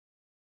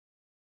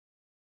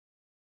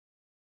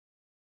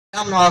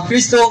Na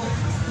Wakristo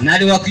na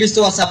ni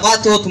Wakristo wa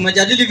Sabato.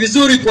 Tumejadili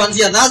vizuri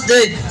kuanzia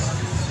Thursday,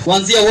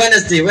 kuanzia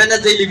Wednesday.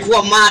 Wednesday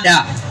ilikuwa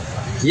mada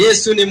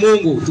Yesu ni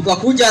Mungu.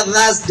 Tukakuja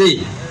Thursday,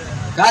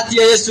 kati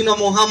ya Yesu na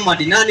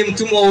Muhammad, nani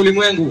mtumwa wa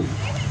ulimwengu?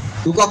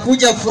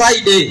 Tukakuja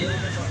Friday,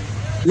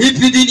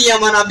 ipi dini ya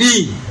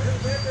manabii?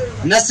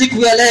 Na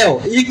siku ya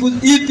leo,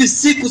 ipi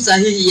siku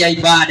sahihi ya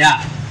ibada?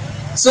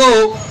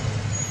 So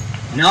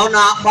naona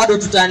bado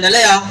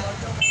tutaendelea,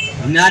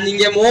 na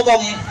ningemuomba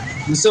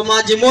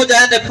msomaji mmoja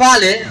aende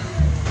pale,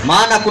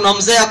 maana kuna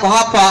mzee ako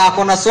hapa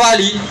ako na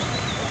swali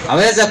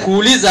aweze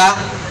kuuliza,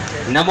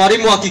 na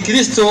mwalimu wa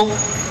Kikristo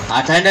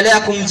ataendelea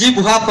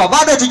kumjibu hapa.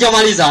 Bado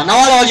tujamaliza, na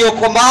wale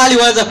walioko mbali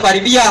waweze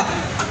kukaribia,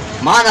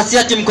 maana si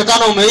ati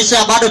mkutano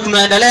umeisha, bado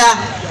tunaendelea.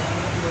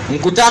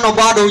 Mkutano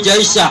bado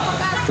hujaisha,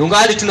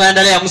 tungali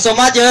tunaendelea.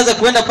 Msomaji aweze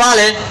kuenda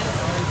pale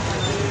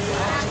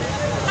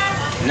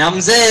na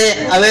mzee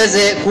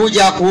aweze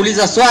kuja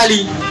kuuliza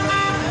swali,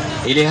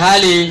 ili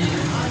hali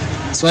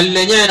swali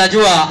lenyewe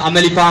najua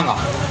amelipanga.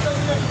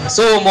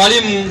 So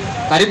mwalimu,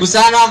 karibu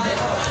sana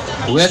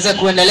uweze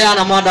kuendelea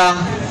na mada.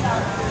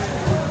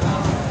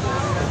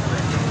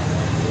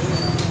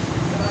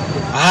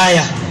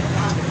 Haya,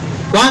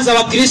 kwanza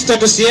Wakristo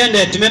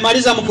tusiende,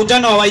 tumemaliza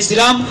mkutano wa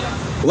Waislamu.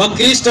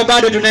 Wakristo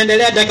bado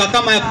tunaendelea dakika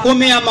kama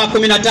 10 ama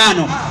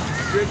 15,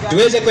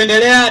 tuweze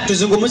kuendelea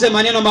tuzungumuze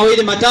maneno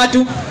mawili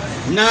matatu,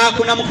 na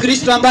kuna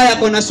Mkristo ambaye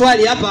ako na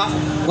swali hapa,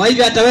 kwa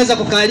hivyo ataweza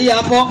kukalia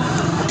hapo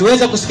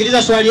tuweze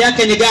kusikiliza swali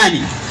yake ni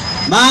gani,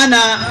 maana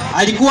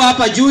alikuwa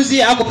hapa juzi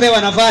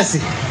hakupewa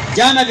nafasi,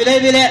 jana vile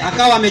vile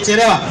akawa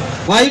amechelewa.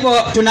 Kwa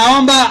hivyo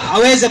tunaomba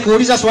aweze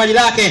kuuliza swali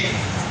lake.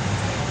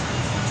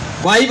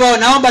 Kwa hivyo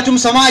naomba tu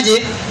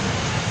msomaji,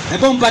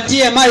 hebu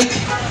mpatie mic,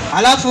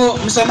 alafu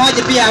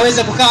msomaji pia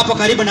aweze kukaa hapo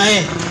karibu na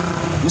yeye.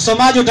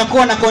 Msomaji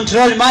utakuwa na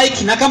control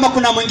mic, na kama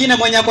kuna mwingine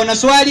mwenye ako na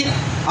swali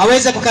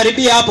aweze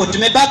kukaribia hapo.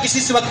 Tumebaki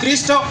sisi wa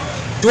Kristo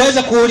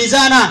tuweze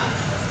kuulizana,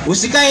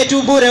 usikae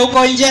tu bure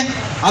huko nje.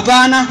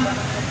 Hapana,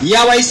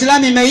 ya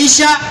Waislamu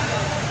imeisha,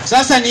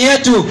 sasa ni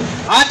yetu.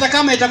 Hata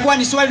kama itakuwa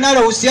ni swali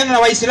linalohusiana na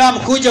Waislamu,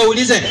 kuja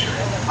uulize.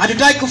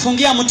 Hatutaki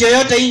kufungia mtu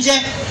yeyote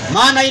nje,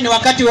 maana hii ni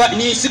wakati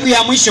ni siku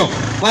ya mwisho.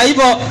 Kwa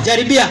hivyo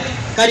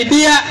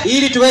karibia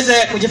ili tuweze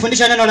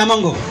kujifundisha neno la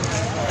Mungu.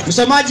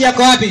 Msomaji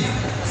yako wapi?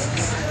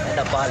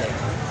 Enda pale.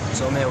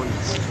 Msomee huyu.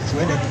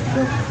 Tuende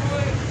kidogo.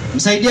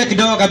 Msaidie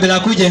kidogo kabla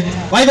akuje.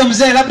 Kwa hivyo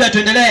mzee, labda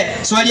tuendelee.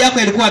 Swali yako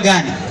ilikuwa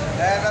gani?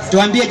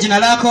 Tuambie jina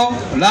lako,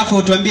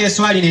 alafu tuambie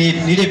swali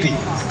ni lipi.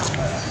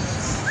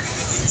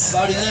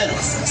 Habari zenu?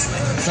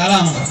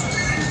 Salama.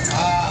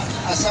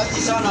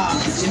 Asante sana.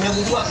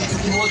 Nimegundua kitu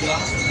kimoja.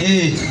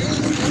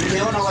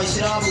 Nimeona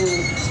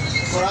Waislamu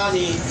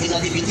Qurani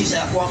inadhibitisha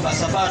ya kwamba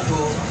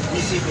Sabato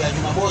ni siku ya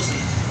Jumamosi,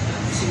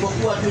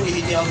 isipokuwa tu ni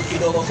hitilafu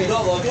kidogo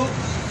kidogo tu.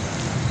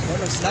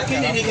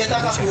 Lakini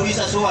ningetaka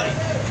kuuliza swali.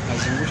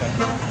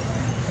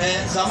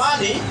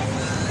 Zamani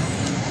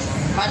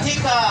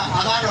katika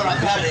Agano la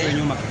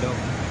Kale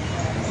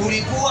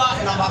kulikuwa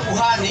na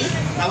makuhani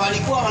na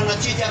walikuwa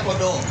wanachinja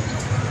kondoo.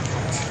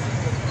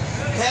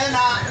 Tena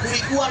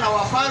kulikuwa na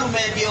wafalme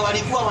ndio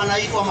walikuwa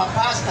wanaitwa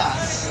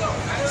mapastors,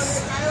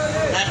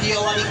 na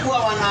ndio walikuwa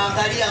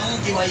wanaangalia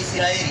mji wa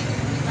Israeli.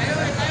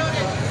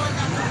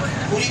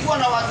 Kulikuwa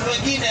na watu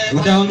wengine.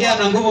 Utaongea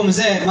na nguvu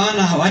mzee,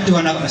 maana watu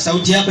wana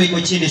sauti yako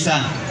iko chini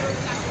sana.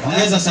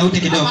 Ongeza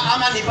sauti kidogo.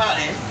 Ama ni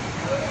pale.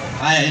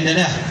 Haya,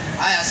 endelea.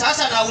 Haya,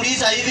 sasa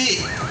nauliza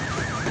hivi,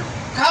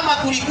 kama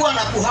kulikuwa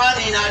na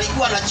kuhani na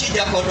alikuwa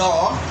anachinja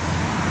kondoo,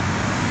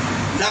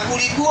 na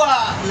kulikuwa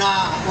na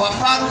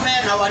wafalme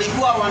na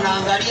walikuwa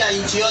wanaangalia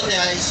nchi yote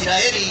ya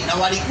Israeli na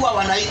walikuwa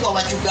wanaitwa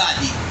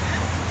wachungaji.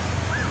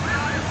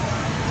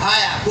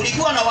 Haya,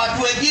 kulikuwa na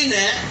watu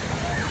wengine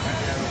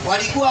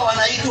walikuwa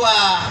wanaitwa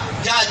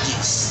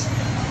judges,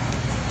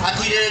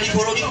 atireli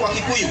boroli kwa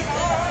Kikuyu.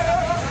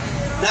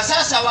 Na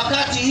sasa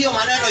wakati hiyo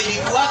maneno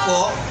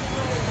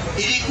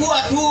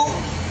ilikuwa tu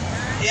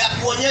ya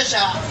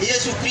kuonyesha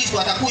Yesu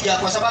Kristo atakuja,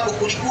 kwa sababu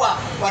kulikuwa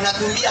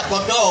wanatumia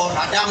kondoo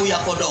na damu ya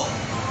kondoo.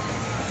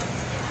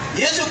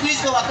 Yesu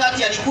Kristo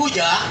wakati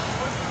alikuja,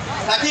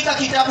 katika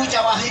kitabu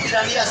cha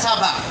Wahibrania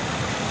 7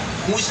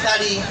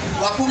 mstari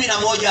wa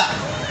 11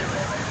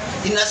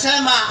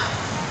 inasema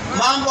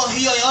mambo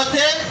hiyo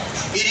yote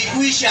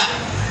ilikwisha.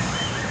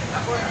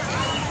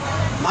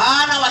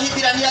 Maana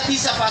Wahibrania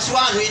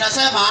 9:1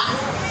 inasema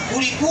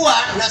kulikuwa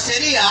na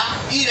sheria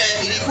ile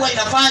ilikuwa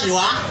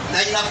inafanywa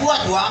na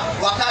inafuatwa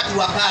wakati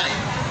wa kale,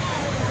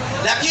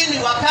 lakini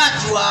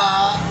wakati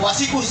wa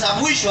siku za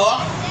mwisho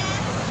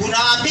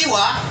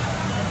tunaambiwa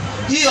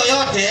hiyo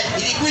yote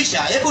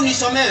ilikwisha. Hebu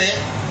nisomewe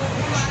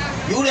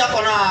yule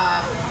hapo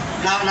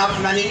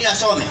na nini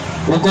asome.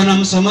 Uko na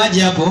msomaji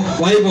hapo,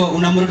 kwa hivyo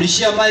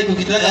unamrudishia mic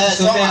ukitaka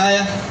kusomea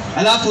haya,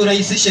 alafu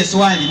urahisishe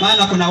swali,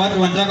 maana kuna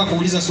watu wanataka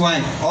kuuliza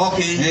swali.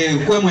 Okay.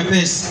 Ukuwe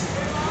mwepesi.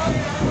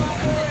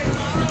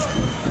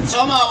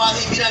 Soma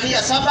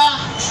Wahibrania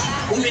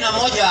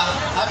 7:11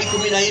 hadi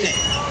 14.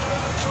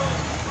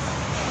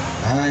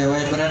 Haya,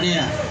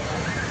 Wahibrania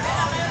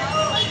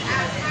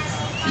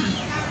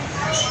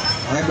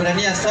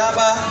Waebrania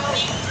 7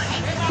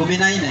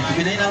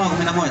 14 ama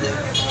 11?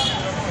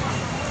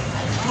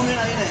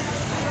 14.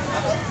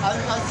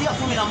 Anzia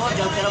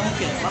 11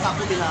 uteremke mpaka 14.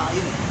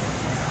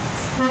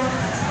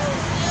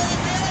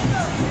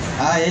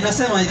 Haya,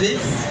 inasema hivi: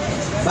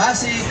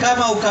 basi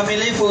kama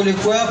ukamilifu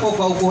ulikuwepo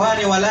kwa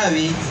ukuhani wa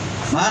Lawi,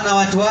 maana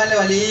watu wale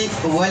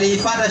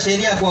waliipata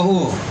sheria kwa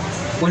huo,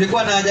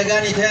 kulikuwa na haja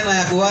gani tena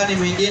ya kuhani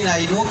mwingine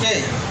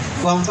ainuke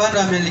kwa mfano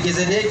wa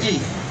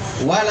Melkizedeki,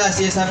 wala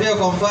asihesabiwe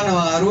kwa mfano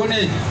wa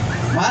Haruni?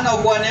 Maana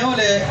ukuhani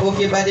ule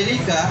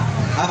ukibadilika,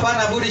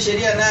 hapana budi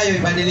sheria nayo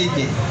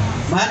ibadilike.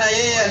 Maana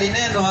yeye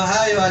alinenwa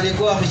hayo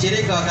alikuwa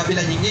mshirika wa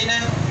kabila nyingine,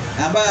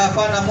 ambaye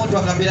hapana mtu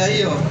wa kabila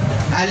hiyo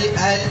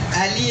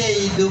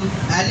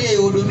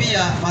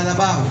aliyeihudumia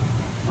madhabahu.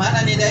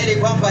 Maana ni dhahiri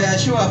kwamba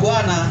Yashua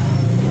Bwana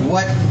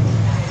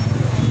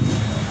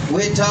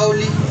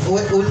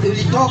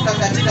ulitoka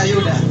katika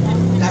Yuda,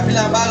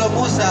 kabila ambalo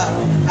Musa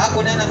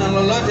hakunena na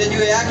lolote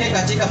juu yake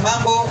katika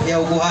mambo ya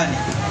ukuhani.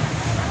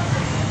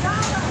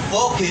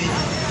 Okay,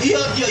 hiyo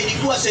ndio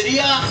ilikuwa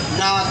sheria,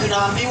 na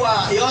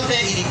tunaambiwa yote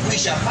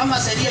ilikwisha. Kama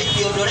sheria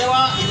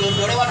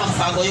iliondolewa na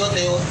mpango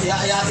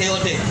yake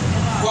yote.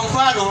 Kwa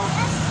mfano,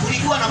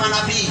 kulikuwa na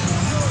manabii.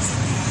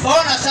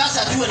 Mbona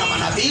sasa tuwe na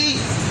manabii?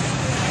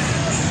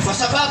 Kwa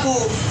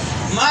sababu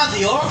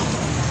Mathayo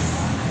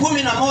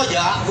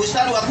 11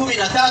 mstari wa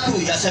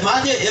 13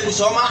 yasemaje? Hebu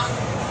soma.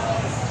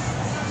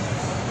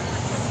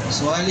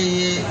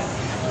 Swali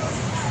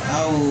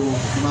au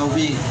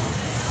mahubiri?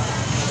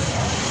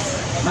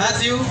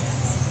 Mathayo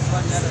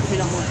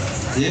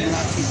 11.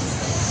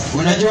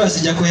 Unajua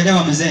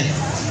sijakuelewa mzee.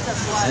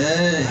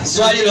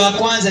 Swali la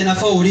kwanza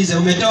inafaa uulize.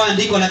 Umetoa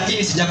andiko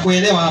lakini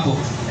sijakuelewa hapo.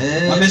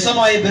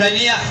 Wamesoma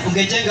Waebrania,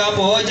 ungejenga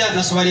hapo hoja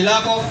na swali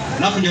lako,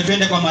 alafu ndio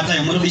twende kwa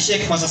Mathayo. Mrudishie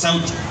kwa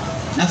sauti.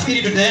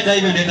 Nafikiri tutaenda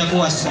hivyo ndio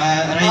itakuwa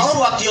rahisi.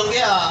 Paulo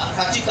akiongea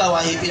katika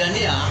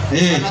Waebrania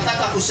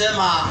anataka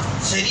kusema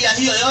sheria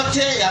hiyo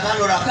yote ya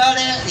Agano la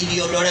Kale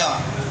iliondolewa.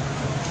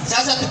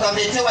 Sasa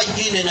tukaletewa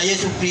ingine na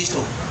Yesu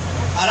Kristo.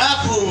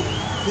 Alafu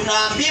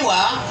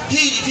tunaambiwa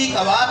hii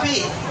ilifika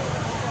wapi?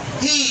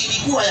 Hii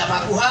ilikuwa ya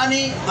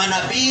makuhani,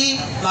 manabii,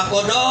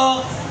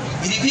 makodoo.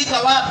 Ilifika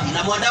wapi?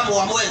 Na mwanadamu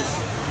wa mwenzi.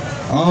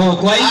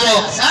 Kwa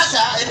hivyo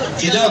sasa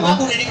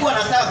sababu nilikuwa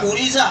nataka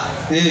kuuliza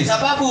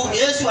sababu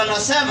Yesu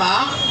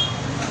anasema,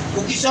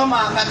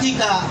 ukisoma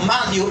katika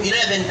Mathayo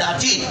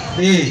 11:13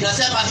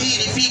 inasema hii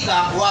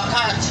ilifika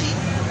wakati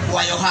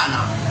wa Yohana.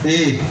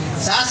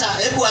 Sasa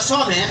hebu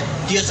asome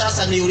ndio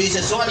sasa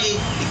niulize swali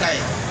ikae.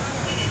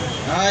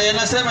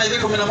 Yanasema hivi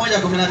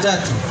 11:13,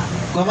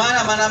 kwa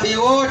maana manabii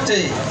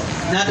wote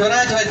na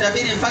Torati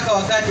walitabiri mpaka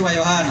wakati wa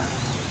Yohana.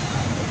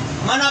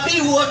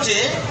 Manabii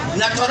wote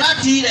na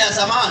Torati ile ya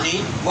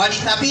zamani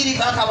walitabiri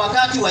mpaka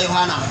wakati wa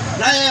Yohana.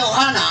 Naye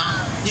Yohana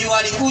ndio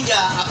alikuja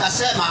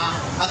akasema,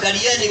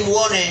 angalieni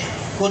muone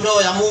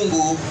kondoo ya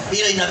Mungu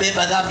ile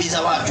inabeba dhambi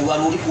za watu wa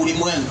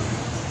ulimwengu.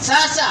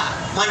 Sasa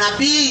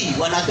manabii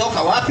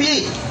wanatoka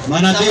wapi?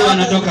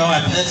 Wanatoka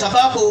wapi?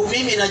 Sababu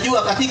mimi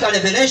najua katika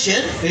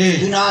Revelation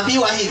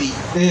tunaambiwa hivi.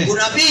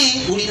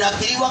 Unabii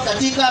ulinakiliwa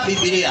katika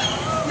Biblia.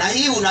 Na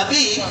hii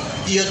unabii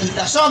ndio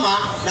tutasoma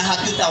na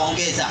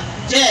hatutaongeza.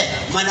 Je,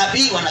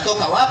 manabii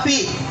wanatoka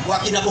wapi?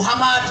 Wakina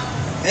Muhammad,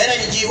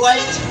 Ellen G.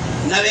 White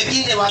na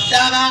wengine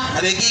Wastana na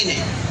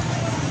wengine.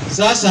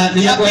 Sasa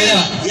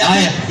ninakuelewa.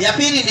 Haya. Ya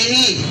pili ni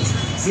hii.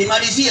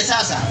 Nimalizie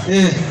sasa.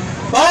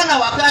 Mbona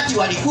wakati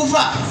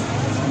walikufa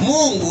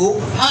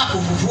Mungu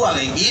hakufufua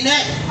wengine,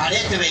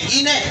 alete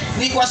wengine?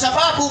 Ni kwa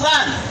sababu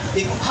gani?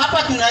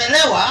 Hapa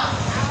tunaelewa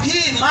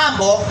hii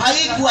mambo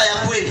haikuwa ya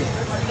kweli.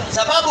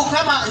 Sababu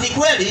kama ni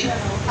kweli,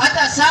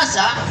 hata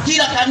sasa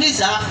kila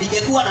kanisa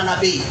lingekuwa na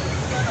nabii.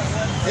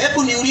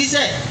 Hebu niulize,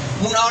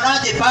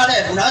 mnaonaje pale?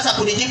 Unaweza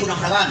kunijibu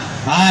namna gani?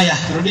 Haya,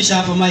 rudisha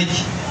hapo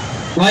mike.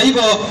 Kwa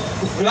hivyo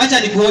acha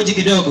nikuhoji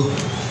kidogo.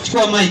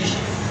 Chukua mike.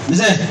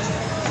 Mzee.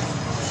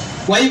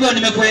 Kwa hivyo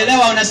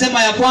nimekuelewa,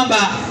 unasema ya kwamba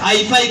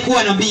haifai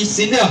kuwa nabii,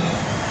 si ndio?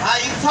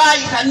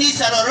 Haifai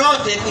kanisa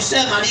lolote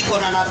kusema liko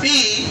na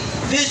nabii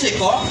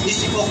physical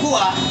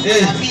isipokuwa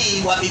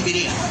nabii wa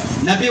Biblia.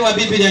 Nabii wa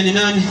Biblia ni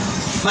nani?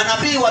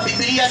 Manabii wa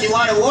Biblia ni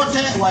wale wote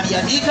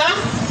waliandika,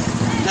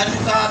 na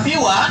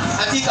tukaambiwa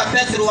katika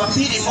Petro wa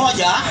pili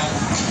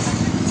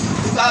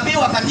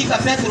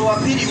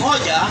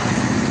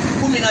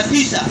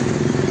 1:19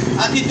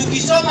 ati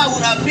tukisoma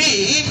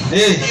unabii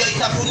ndio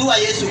itafunua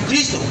Yesu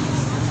Kristo.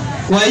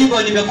 Kwa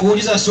hivyo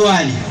nimekuuliza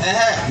swali.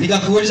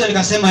 Nikakuuliza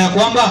nikasema ya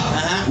kwamba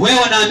wewe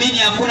unaamini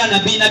hakuna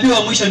nabii. Nabii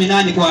wa mwisho ni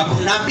nani kwako?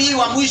 Nabii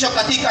wa mwisho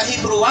katika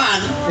Hebrew 1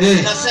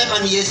 inasema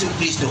ni Yesu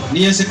Kristo.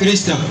 Ni Yesu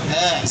Kristo.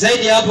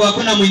 Zaidi hapo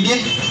hakuna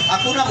mwingine?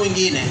 Hakuna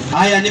mwingine.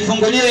 Haya,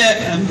 nifungulie,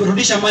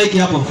 rudisha mic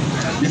hapo.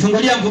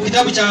 Nifungulie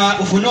kitabu cha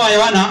Ufunuo wa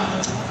Yohana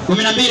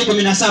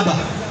 12:17.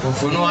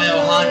 Ufunuo wa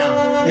Yohana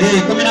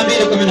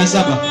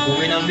 12:17.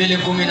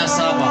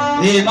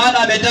 12:17. Maana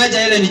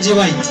ametaja ile ni G.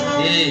 White.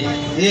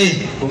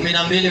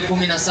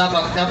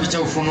 12:17 kitabu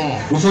cha Ufunuo.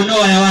 Ufunuo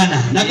wa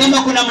Yohana. Na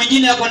kama kuna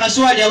mwingine ako na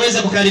swali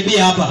aweze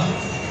kukaribia hapa.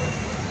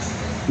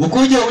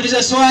 Ukuje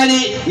uulize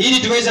swali ili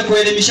tuweze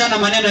kuelimishana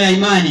maneno ya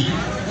imani.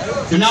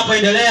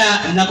 tunapoendelea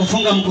na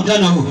kufunga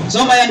mkutano huu.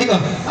 Soma andiko.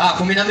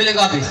 12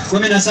 ngapi?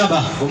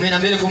 17.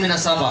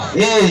 12:17.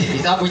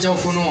 Kitabu cha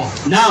Ufunuo.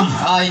 Naam.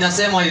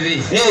 Inasema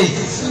hivi.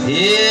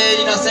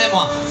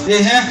 Inasema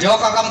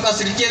joka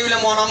akamkasirikia yule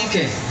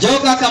mwanamke.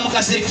 Joka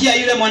akamkasirikia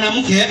yule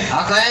mwanamke,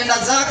 akaenda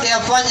zake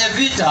afanye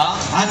vita.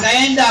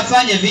 Akaenda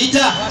afanye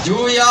vita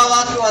juu ya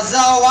watu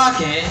wazao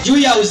wake, juu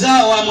ya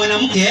uzao wa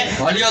mwanamke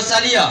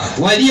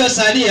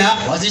waliosalia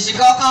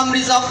wazishikao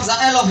amri za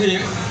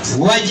Elohim,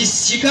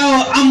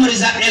 wajishikao amri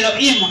za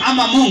Elohim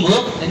ama Mungu,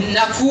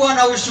 na kuwa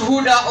na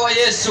ushuhuda wa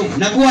Yesu.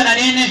 Na kuwa na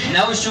nini?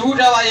 Na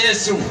ushuhuda wa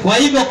Yesu. Kwa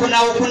hivyo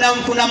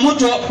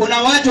kuna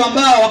watu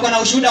ambao wako na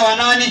ushuhuda wa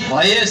nani?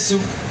 Wa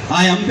Yesu.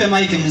 Haya, mpe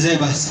maiki mzee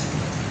basi.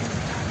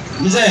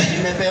 Mzee,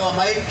 nimepewa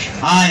mic.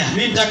 Haya,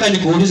 mimi nataka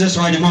nikuulize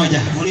swali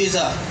moja.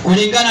 Uliza.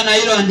 Kulingana na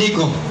hilo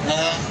andiko,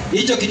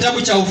 hicho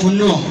kitabu cha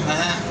Ufunuo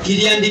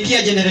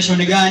kiliandikia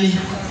generation gani?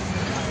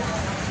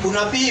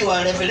 Unabii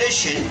wa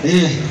Revelation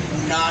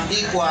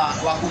unaandikwa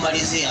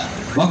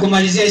wa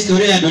kumalizia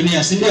historia ya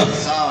dunia, si ndio?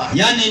 Sawa.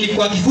 Yaani ni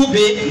kwa kifupi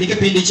ni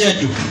kipindi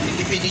chetu.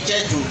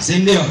 Si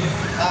ndio?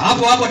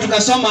 Hapo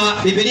tukasoma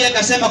Biblia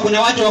ikasema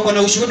kuna watu wako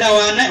na ushuhuda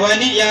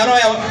ya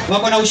roho,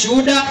 wako na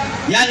ushuhuda,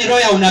 yani roho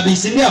ya unabii,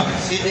 si ndio?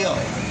 Si ndio?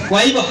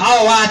 Kwa hivyo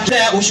hao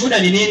watu ushuhuda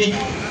ni nini?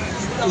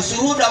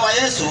 Ushuhuda wa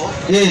Yesu.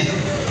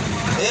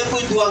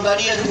 Hebu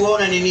tuangalie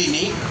tuone ni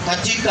nini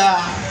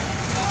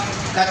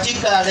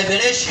katika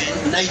Revelation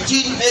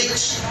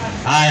 19:8.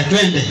 Haya,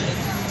 twende.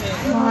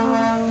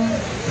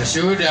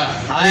 Ushuhuda.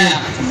 Haya,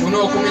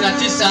 Ufunuo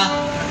 19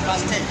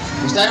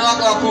 mstari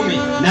wake wa 10.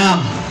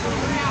 Naam.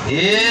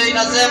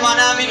 Inasema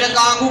nami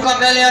nikaanguka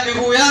mbele ya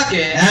miguu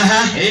yake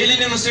ili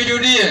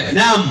nimsujudie.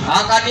 Naam.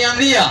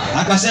 Akaniambia,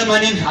 akasema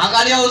nini?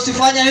 Angalia,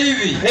 usifanye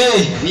hivi.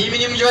 Mimi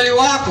ni mjoli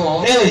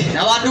wako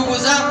na wa ndugu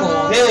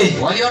zako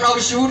walio na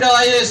ushuhuda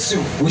wa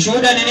Yesu.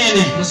 Ushuhuda ni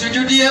nini?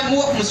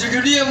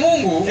 Msujudie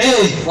Mungu.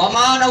 Kwa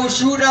maana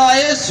ushuhuda wa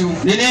Yesu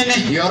ni nini?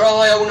 Ndio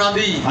roho ya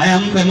unabii. Haya,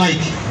 mpe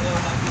mic.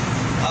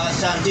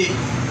 Asante.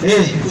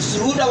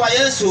 Ushuhuda wa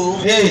Yesu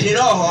ni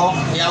roho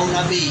ya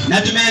unabii.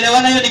 Na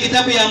tumeelewana hiyo ni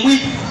kitabu ya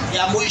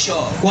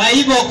mwisho.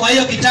 Kwa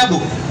hiyo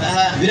kitabu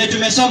vile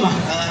tumesoma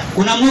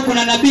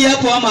kuna nabii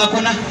hapo ama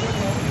hakuna?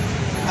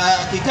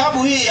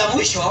 Kitabu hii ya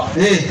mwisho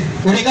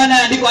kulingana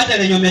na andiko hata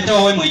lenye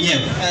umetoa wewe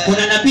mwenyewe.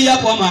 Kuna nabii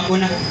hapo ama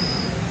hakuna?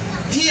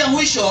 Hii ya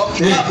mwisho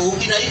kitabu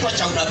kinaitwa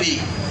cha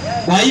unabii.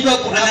 Kwa hivyo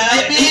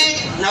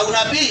na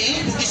unabii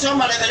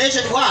tukisoma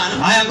Revelation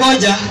 1. Haya,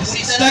 ngoja.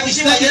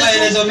 Sitaki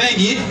maelezo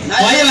mengi.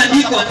 Kwa hiyo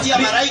andiko akapatia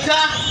malaika,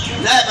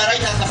 naye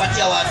malaika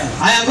akapatia watu.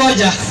 Haya,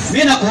 ngoja.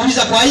 Mimi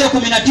nakuuliza, kwa hiyo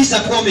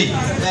 19:10.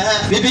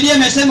 Biblia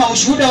imesema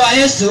ushuhuda wa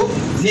Yesu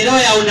ni roho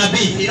ya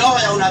unabii. Ni roho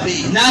ya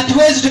unabii. Na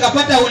hatuwezi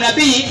tukapata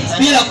unabii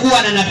bila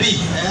kuwa na nabii.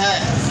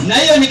 Na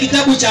hiyo ni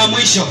kitabu cha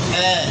mwisho.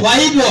 Kwa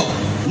hivyo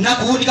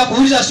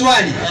nikakuuliza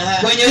swali,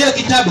 kwenye hiyo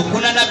kitabu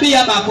kuna nabii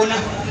ama hakuna?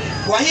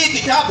 Kwa hii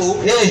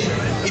kitabu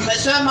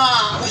imesema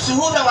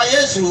ushuhuda wa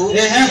Yesu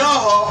ni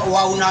roho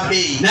wa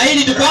unabii. Na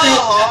ili tupate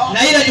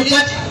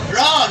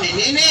roho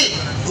ni nini?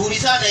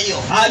 Tuulizane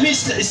hiyo. Mimi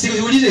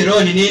siulize roho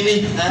ni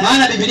nini.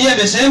 Maana Biblia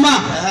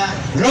imesema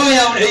roho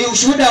ya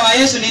ushuhuda wa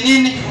Yesu ni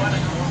nini?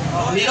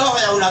 Ni roho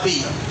ya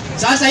unabii.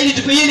 Sasa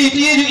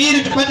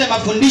ili tupate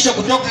mafundisho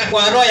kutoka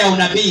kwa roho ya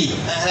unabii,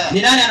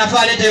 ni nani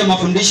anafaa lete hiyo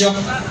mafundisho?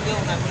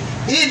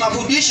 Hii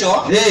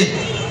mafundisho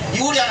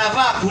yule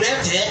anafaa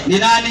kulete ni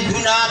nani?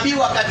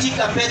 Tunaambiwa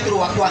katika Petro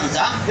wa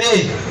kwanza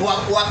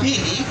wa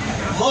pili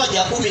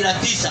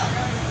 1:19.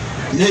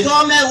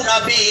 Nisome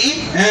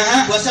unabii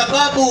kwa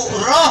sababu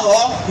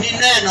roho ni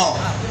neno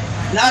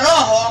na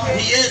roho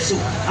ni Yesu.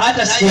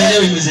 Hata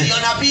sikuelewi mzee. Ndio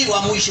nabii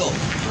wa mwisho.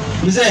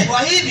 Mzee.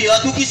 Kwa hivyo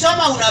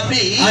tukisoma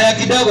unabii, haya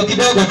kidogo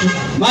tu.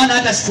 Maana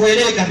hata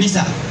sikuelewi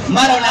kabisa.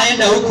 Mara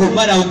unaenda huku,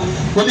 mara huku.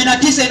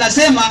 19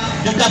 inasema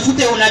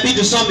tutafute unabii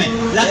tusome.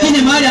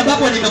 Lakini mahali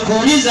ambapo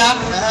nimekuuliza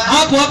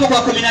hapo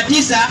kwa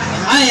 19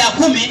 aya ya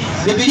 10,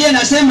 Biblia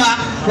inasema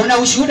kuna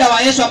ushuhuda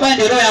wa Yesu ambaye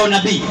ndio roho ya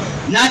unabii.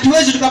 Na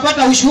hatuwezi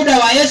tukapata ushuhuda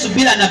wa Yesu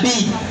bila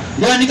nabii.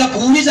 Ndio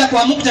nikakuuliza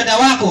kwa muktadha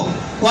wako.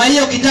 Kwa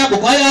hiyo kitabu,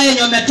 kwa hiyo aya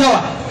yenye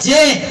umetoa,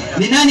 je,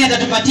 ni nani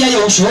atatupatia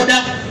hiyo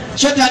ushuhuda?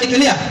 Shote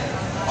andikilia.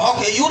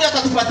 Okay, yule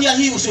atatupatia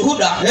hii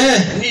ushuhuda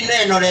ni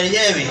neno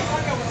lenyewe.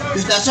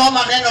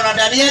 Tutasoma neno la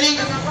Danieli,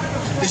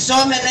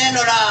 tusome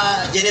neno la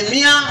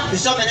Yeremia,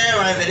 tusome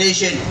neno la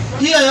Revelation.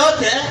 Hiyo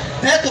yote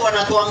Petro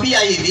anatuambia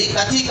hivi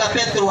katika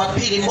Petro wa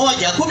pili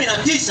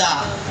 1:19,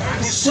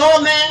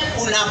 tusome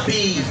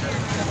unabii.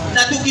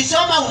 Na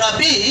tukisoma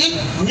unabii,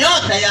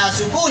 nyota ya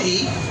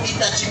asubuhi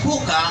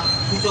itachipuka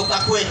kutoka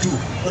kwetu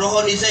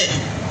rohoni zetu.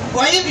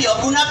 Kwa hivyo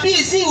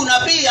unabii si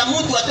unabii ya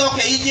mtu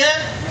atoke nje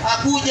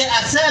akuje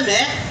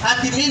aseme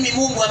ati mimi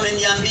Mungu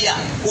ameniambia.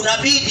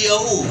 Unabii ndio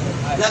huu.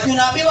 Na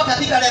tunaambiwa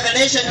katika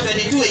Revelation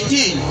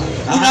 22:18,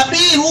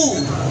 unabii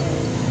huu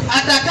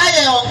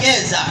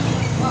atakayeongeza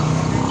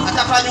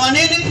atafanywa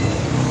nini?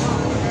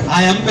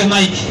 Haya, mpe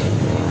mic.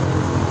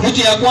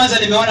 Kitu ya kwanza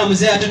nimeona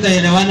mzee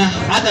hatutaelewana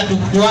hata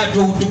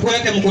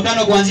tukuweke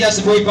mkutano kuanzia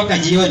asubuhi mpaka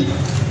jioni.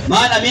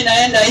 Maana mimi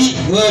naenda hii,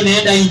 wewe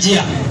unaenda hii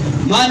njia.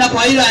 maana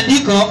kwa hilo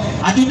andiko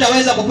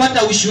hatutaweza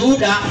kupata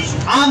ushuhuda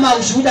ama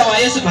ushuhuda wa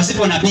Yesu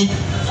pasipo nabii.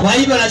 Kwa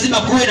hivyo lazima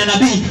kuwe na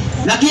nabii.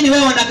 Lakini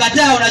wewe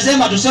unakataa,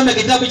 unasema tusome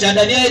kitabu cha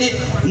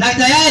Danieli, na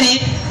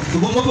tayari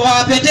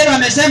Petero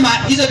amesema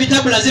hizo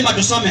vitabu lazima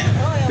tusome.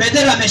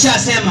 Petero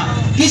ameshasema.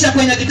 Kisha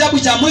kwenye kitabu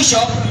cha mwisho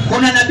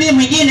kuna nabii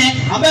mwingine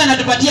ambaye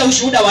anatupatia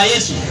ushuhuda wa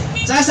Yesu.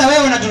 Sasa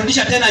wewe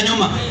unaturudisha tena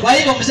nyuma. Kwa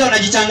hivyo mzee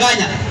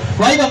unajichanganya.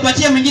 Kwa hivyo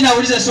mpatie mwingine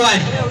aulize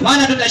swali,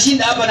 maana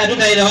tutashinda hapa na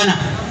tutaelewana.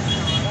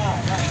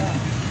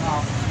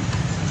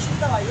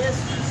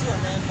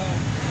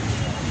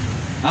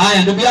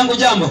 Haya, ndugu yangu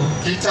jambo.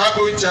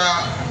 Kitabu cha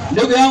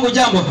Ndugu yangu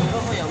jambo.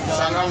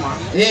 Salama.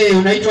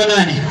 Unaitwa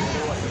nani?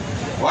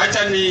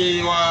 Wacha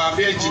ni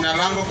waambie jina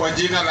langu kwa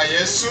jina la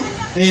Yesu.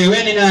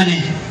 Wewe ni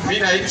nani? Mimi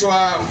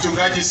naitwa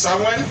mchungaji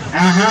Samuel.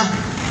 Aha.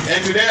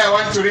 And today I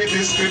want to read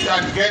this scripture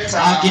and get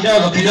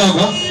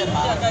kidogo.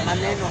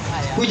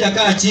 Kuja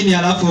kaa chini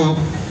alafu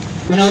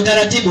kuna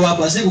utaratibu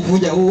hapa,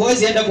 sikukuja.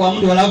 Uwezi enda kwa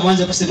mtu alafu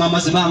anze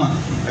kusimama.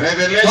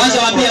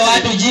 Kwanza waambie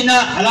watu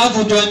jina,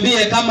 alafu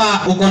tuambie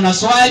kama uko na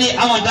swali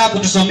ama unataka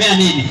kutusomea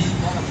nini.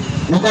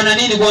 Uko na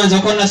nini kwanza?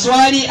 Uko na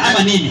swali ama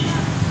nini?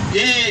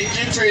 Hii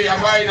kitu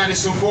ambayo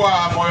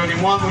inanisumbua moyoni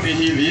mwangu ni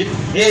hili.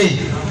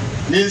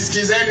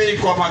 Nisikizeni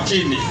kwa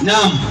makini.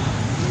 Naam.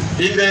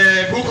 In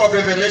the book of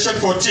Revelation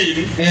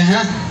 14,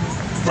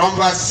 from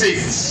verse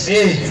 6.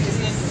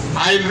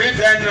 I'll read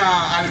then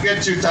I'll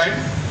get you time.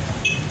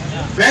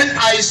 Then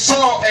I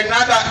saw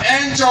another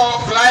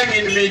angel flying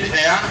in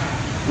mid-air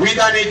with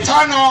an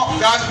eternal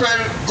gospel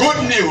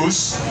good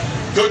news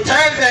to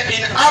tell the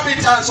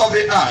inhabitants of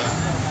the earth,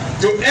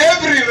 to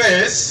every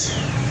race,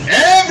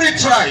 every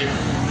tribe,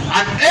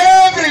 and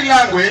every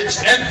language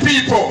and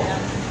people.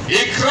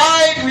 He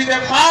cried with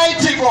a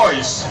mighty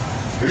voice,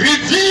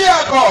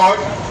 "Revere God,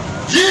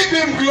 give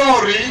him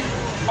glory,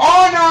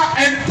 honor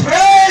and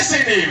praise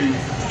in him,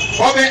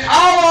 for the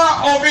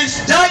hour of his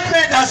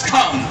judgment has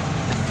come."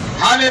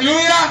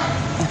 Hallelujah.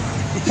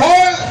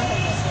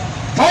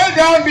 Fall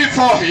down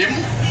before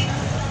him,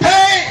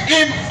 pay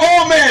him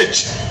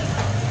homage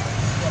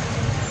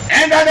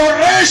and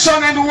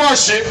adoration and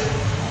worship,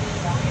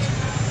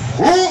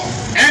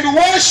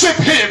 worship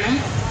him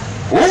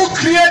who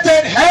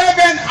created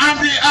heaven and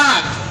the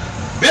earth,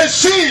 the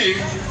sea,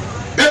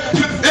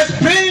 the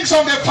springs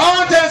of the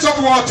fountains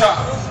of water.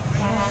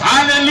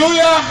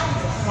 Hallelujah.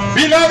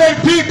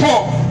 Beloved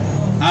people,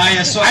 I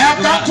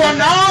have come to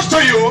announce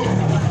to you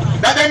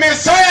that the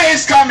Messiah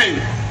is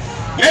coming.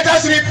 Let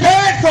us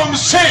repent from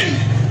sin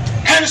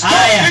and stop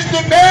this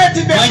debate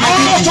in the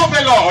house of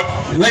the Lord.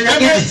 The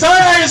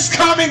Messiah is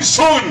coming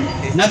soon.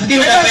 Nafikiri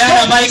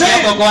utapeana mic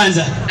hapo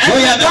kwanza.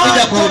 Huyu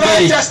amekuja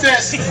kuhubiri.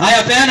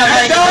 Haya, peana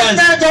mic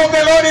kwanza. The judgment of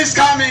the Lord is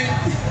coming.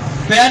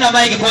 Peana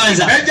mic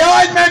kwanza. The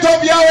judgment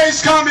of Yahweh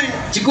is coming.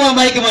 Chukua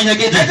mic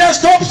mwenyekiti. Let us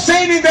stop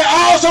sin in the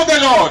house of the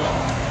Lord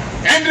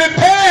and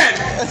repent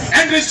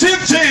and receive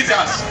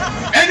Jesus.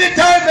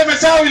 Anytime the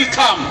Messiah will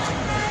come.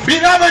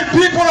 Beloved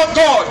people of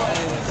God,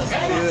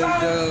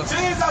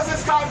 Jesus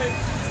is coming.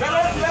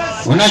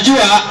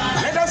 Unajua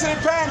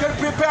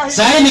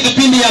sasa ni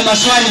kipindi ya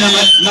maswali na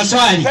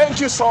maswali.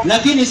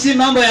 Lakini si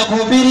mambo ya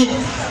kuhubiri.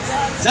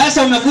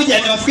 Sasa umekuja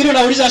nafikiri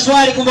unauliza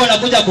swali kumbe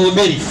unakuja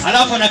kuhubiri.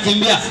 Alafu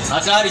unakimbia.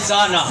 Hatari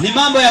sana. Ni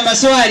mambo ya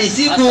maswali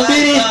si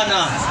kuhubiri.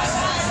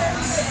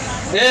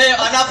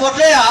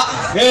 Anapotea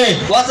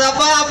kwa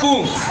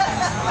sababu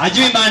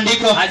hajui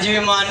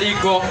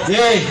maandiko.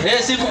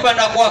 Si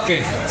kupenda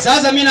kwake.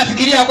 Sasa mimi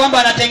nafikiria kwamba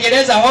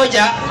anatengeleza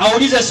hoja,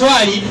 aulize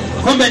swali,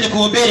 kumbe ni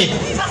kuhubiri.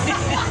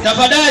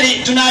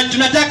 Tafadhali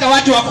tunataka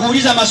watu wa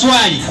kuuliza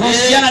maswali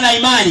kuhusiana na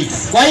imani.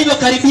 Kwa hivyo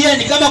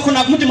karibieni, kama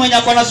kuna mtu mwenye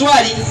ako na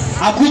swali,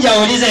 akuja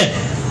aulize.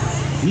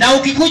 Na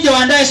ukikuja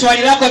uandae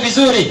swali lako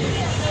vizuri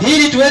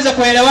ili tuweze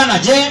kuelewana.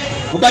 Je,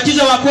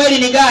 ubatizo wa kweli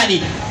ni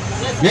gani?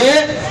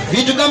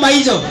 Vitu kama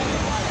hizo.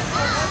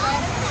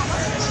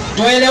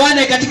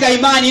 Tuelewane katika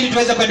imani ili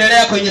tuweze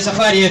kuendelea kwenye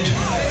safari yetu.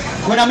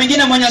 Kuna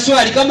mwingine mwenye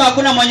swali? Kama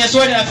hakuna mwenye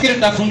swali, nafikiri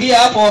tutafungia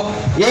hapo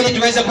ili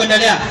tuweze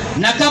kuendelea.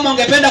 Na kama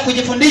ungependa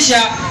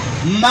kujifundisha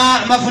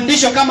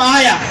mafundisho kama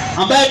haya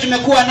ambayo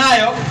tumekuwa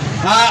nayo,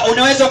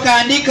 unaweza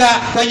kaandika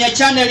kwenye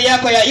channel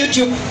yako ya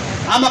YouTube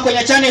ama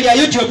kwenye channel ya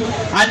YouTube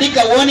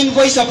andika Warning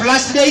Voice of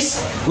Last Days.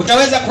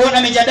 Utaweza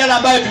kuona mijadala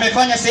ambayo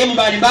tumefanya sehemu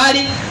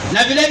mbalimbali,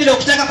 na vile vile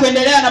ukitaka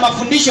kuendelea na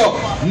mafundisho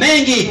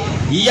mengi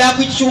ya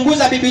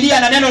kuchunguza Biblia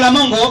na neno la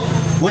Mungu,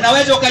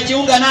 unaweza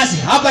ukajiunga nasi.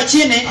 Hapa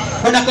chini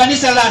kuna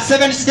kanisa la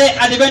Seventh Day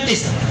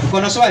Adventist.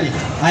 Uko na swali?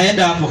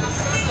 Aenda hapo.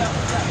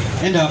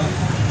 Enda hapo.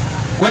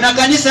 Kuna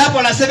kanisa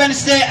hapo la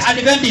Seventh Day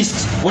Adventist.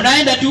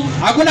 Unaenda tu,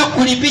 hakuna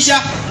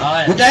kulipisha.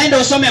 Utaenda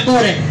usome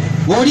bure.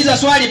 Uuliza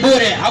swali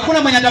bure.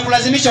 Hakuna mwenye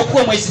atakulazimisha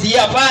kuwa MSD,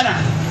 hapana.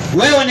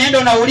 Wewe unaenda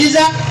unauliza,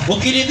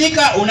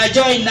 ukiridhika una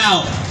join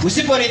nao.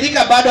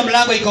 Usiporidhika bado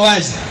mlango iko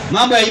wazi.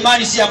 Mambo ya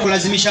imani si ya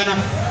kulazimishana.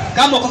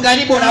 Kama uko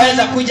karibu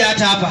unaweza kuja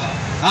hata hapa.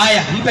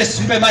 Haya,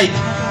 mpe mic.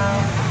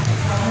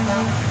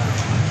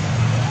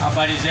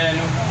 Habari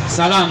zenu?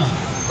 Salama.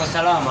 Kwa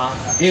salama.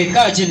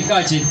 Kaa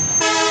chini.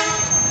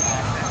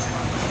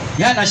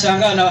 Yana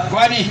shangaa na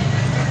kwani?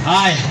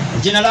 Haya.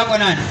 Jina lako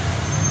nani?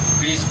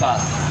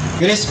 Crispas.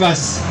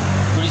 Crispas.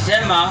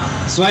 Tulisema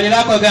Swali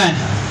lako gani?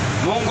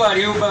 Mungu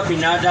aliumba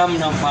binadamu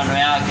na mfano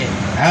yake.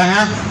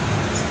 Aha.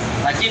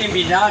 Lakini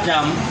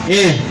binadamu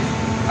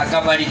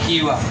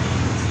akabarikiwa.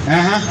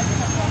 Aha.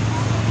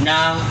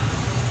 Na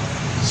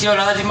sio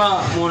lazima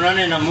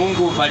muonane na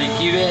Mungu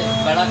ubarikiwe,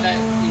 baraka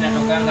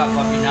inatokanga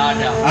kwa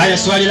binadamu. Haya,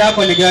 swali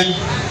lako ni gani?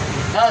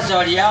 Sasa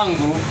swali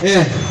yangu,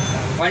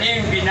 kwa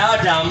nini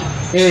binadamu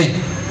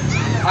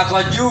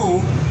ako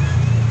juu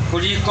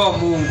kuliko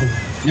Mungu?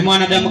 Ni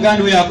mwanadamu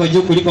gani huyo ako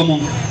juu kuliko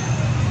Mungu?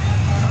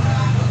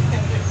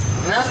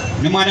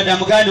 Ni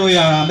mwanadamu gani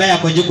huyo ambaye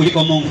ako juu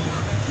kuliko Mungu?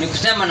 Ni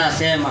kusema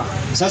nasema.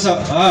 Sasa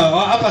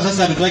hapa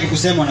sasa hatutaki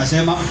kusema,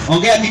 unasema.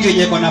 Ongea kitu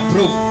yenye iko na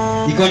proof,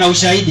 iko na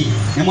ushahidi.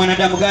 Ni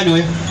mwanadamu gani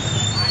huyo?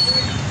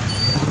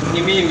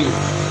 Ni mimi.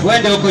 Wewe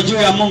ndio uko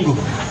juu ya Mungu?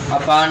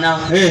 Hapana.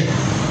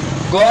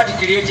 God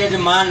created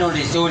man on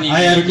his own.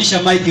 Haya,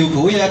 rudisha mic huko.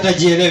 Huyo hata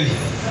jielewi.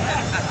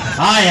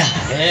 Haya.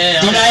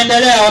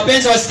 Tunaendelea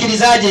wapenzi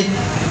wasikilizaji.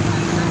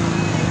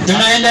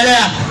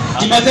 Tunaendelea.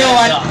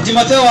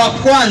 Timotheo wa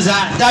kwanza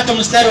 3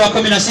 mstari wa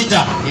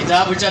 16.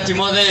 Kitabu cha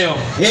Timotheo.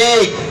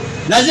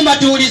 Lazima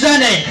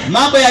tuulizane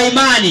mambo ya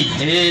imani.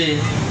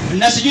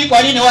 Na sijui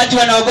kwa nini watu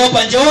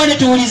wanaogopa. Njooni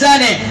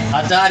tuulizane.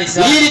 Hatari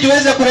sana. Ili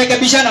tuweze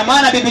kurekebishana,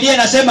 maana Biblia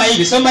inasema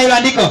hivi. Soma hilo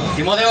andiko.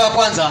 Timotheo wa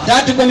kwanza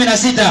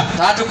 3:16.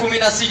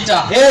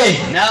 3:16.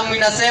 Naam,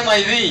 inasema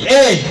hivi.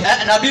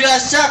 Na bila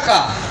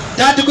shaka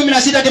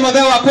 3:16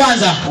 Timotheo wa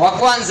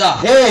kwanza.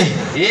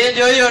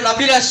 Ndio hiyo, na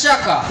bila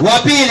shaka wa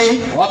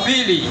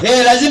pili.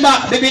 Lazima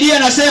Biblia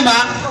inasema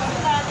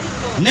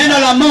neno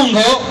la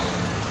Mungu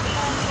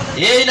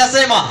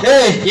inasema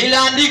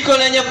kila andiko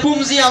lenye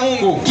pumzi ya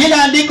Mungu.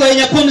 Kila andiko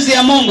lenye pumzi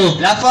ya Mungu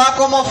lafaa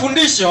kwa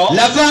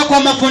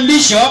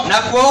mafundisho. Na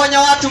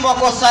kuonya watu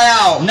makosa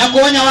yao. Na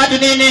kuonya watu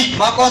nini?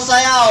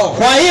 Makosa yao.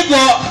 Kwa hivyo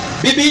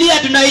Biblia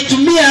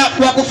tunaitumia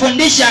kwa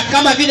kufundisha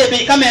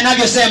kama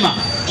inavyosema.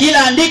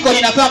 Kila andiko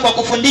linafaa kwa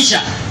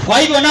kufundisha. Kwa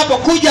hivyo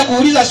unapokuja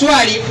kuuliza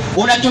swali,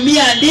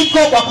 unatumia andiko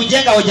kwa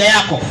kujenga hoja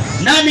yako.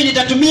 Nami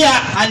nitatumia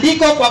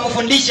andiko kwa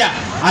kufundisha.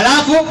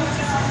 Alafu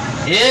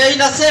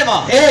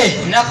inasema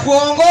na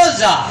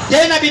kuongoza.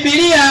 Tena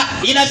Biblia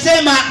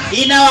inasema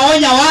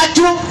inawaonya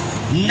watu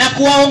na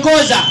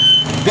kuwaongoza.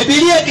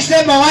 Biblia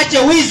ikisema waache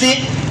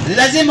wizi,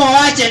 lazima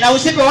waache, na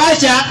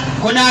usipoacha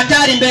kuna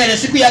hatari mbele.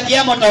 Siku ya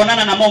kiyama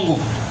utaonana na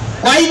Mungu.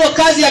 Kwa hivyo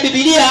kazi ya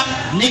Biblia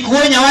ni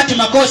kuonya watu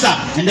makosa.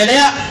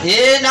 Endelea.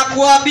 Na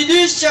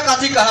kuabidisha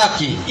katika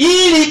haki.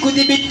 Ili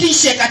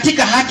kudhibitisha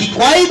katika haki.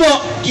 Kwa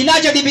hivyo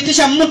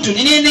kinachodhibitisha mtu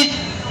ni nini?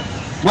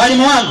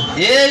 Mwalimu wangu.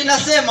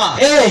 Inasema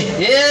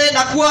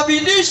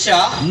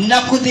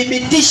na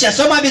kudhibitisha.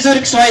 Soma vizuri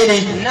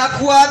Kiswahili.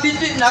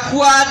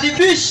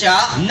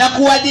 Na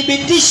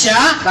kuadhibitisha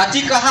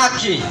katika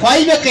haki. Kwa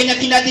hivyo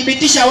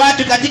kinadhibitisha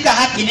watu katika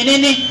haki ni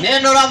nini?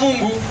 Neno la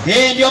Mungu.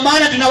 Ndio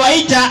maana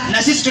tunawaita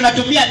na sisi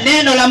tunatumia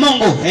neno la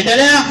Mungu.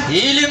 Endelea.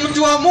 Ili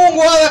mtu wa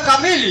Mungu awe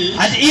kamili.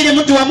 Ili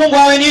mtu wa Mungu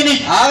awe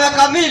nini? Awe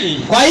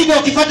kamili. Kwa hivyo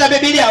ukifuata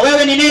Biblia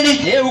wewe ni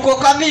nini? Uko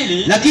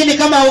kamili. Lakini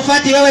kama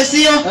hufuati wewe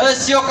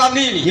sio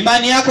kamili.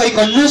 Imani yako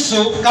iko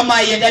nusu kama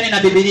haiendani na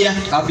Biblia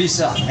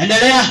kabisa.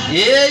 Endelea.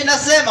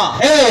 Inasema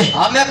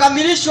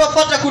amekamilishwa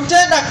apate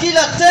kutenda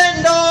kila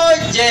tendo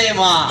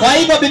jema. Kwa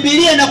hivyo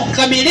Biblia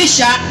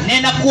inakukamilisha na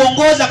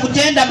inakuongoza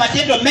kutenda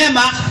matendo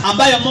mema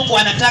ambayo Mungu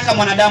anataka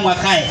mwanadamu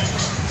akae.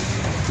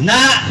 Na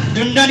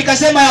ndio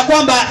nikasema ya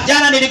kwamba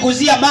jana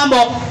niliguzia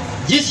mambo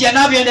jinsi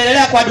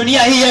yanavyoendelea kwa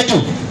dunia hii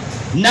yetu.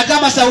 Na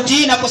kama sauti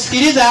hii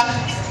nakusikiliza,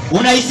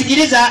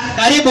 unaisikiliza,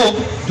 karibu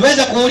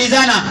tuweze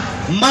kuulizana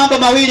mambo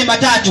mawili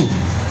matatu.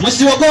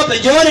 Msiogope,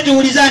 njooni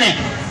tuulizane.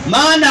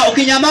 Maana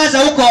ukinyamaza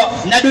huko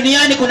na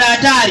duniani kuna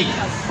hatari.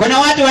 Kuna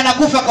watu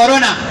wanakufa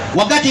corona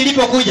wakati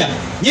ilipokuja.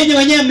 Nyinyi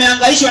wenyewe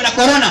mmehangaishwa na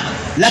corona,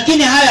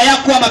 lakini haya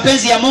hayakuwa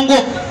mapenzi ya Mungu.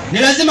 Ni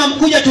lazima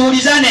mkuja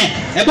tuulizane.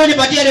 Hebu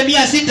nipatie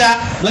Yeremia 6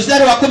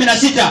 mstari wa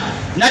 16.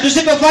 Na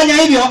tusipofanya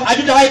hivyo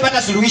hatutawahi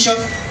pata suluhisho.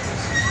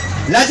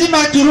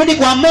 Lazima turudi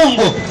kwa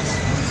Mungu.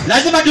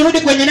 Lazima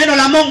turudi kwenye neno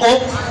la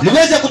Mungu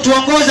liweze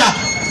kutuongoza.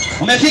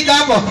 Umefika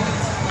hapo?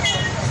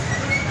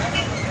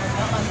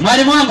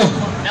 Mwalimu wangu.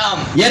 Naam.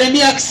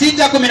 Yeremia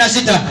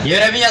 6:16.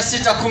 Yeremia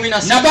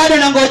 6:16. Na bado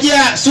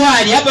nangojea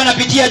swali hapa,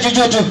 napitia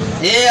jujutu.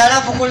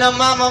 Alafu kuna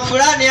mama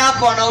fulani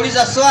hapo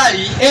anauliza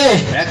swali.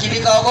 Lakini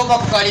kaogopa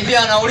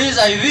kukaribia,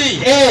 anauliza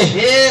hivi.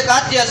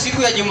 Kati ya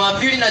siku ya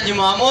Jumapili na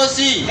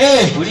Jumamosi,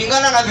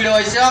 kulingana na vile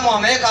Waislamu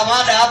wameweka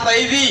mada hapa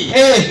hivi,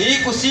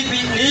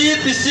 ni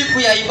ipi siku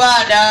ya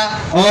ibada?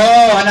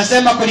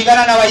 Anasema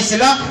kulingana na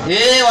Waislamu?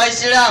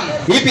 Waislamu.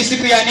 Ipi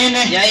siku ya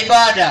nini? Ya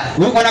ibada.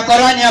 Uko na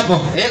Qur'ani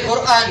hapo?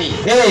 Qur'ani.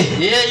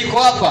 Iko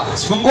hapa.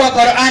 Fungua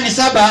Qur'ani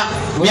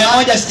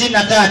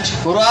 7:163.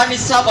 Qur'ani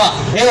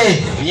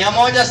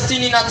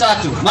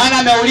 7:163. Maana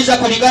ameuliza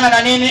kulingana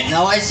na nini?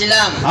 Na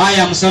Waislamu.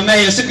 Haya,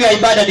 msomee. Siku ya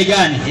ibada ni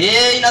gani?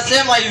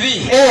 Inasema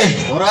hivi.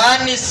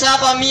 Qur'ani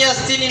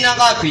 7:160 na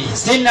ngapi?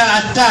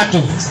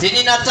 63.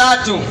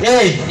 63.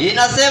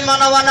 Inasema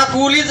na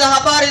wanakuuliza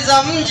habari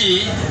za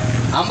mji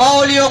ambao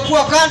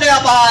uliokuwa kando ya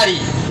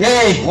bahari.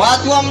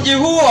 watu wa mji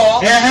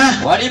huo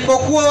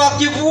walipokuwa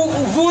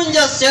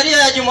wakivunja sheria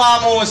ya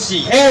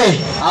Jumamosi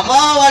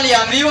ambao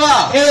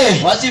waliambiwa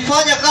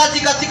wasifanye kazi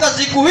katika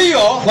siku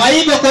hiyo. Kwa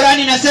hivyo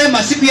Qur'ani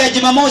inasema siku ya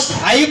Jumamosi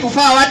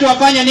haikufaa watu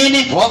wafanye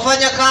nini?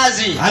 Wafanye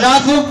kazi.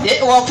 Alafu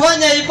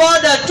wafanye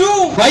ibada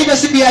tu. Kwa hivyo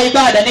siku ya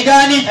ibada ni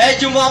gani?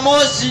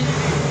 Jumamosi.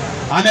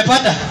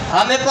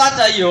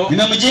 Amepata hiyo.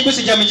 Nimemjibu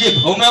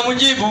sijamjibu?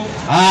 Umemjibu.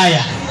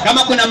 Haya,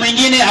 kama kuna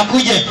mwingine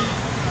akuje.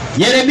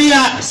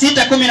 Yeremia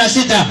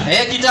 6:16.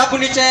 Kitabu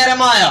ni cha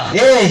Yeremia.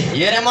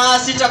 Yeremia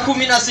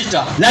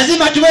 6:16.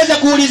 Lazima tuweze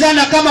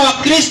kuulizana kama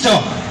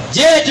Wakristo,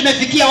 je,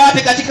 tumefikia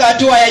wapi katika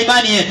hatua ya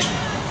imani yetu?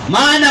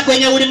 Maana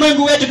kwenye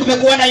ulimwengu wetu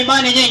kumekuwa na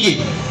imani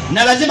nyingi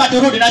na lazima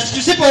turudi, na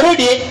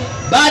tusiporudi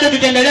bado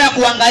tutaendelea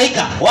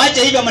kuhangaika.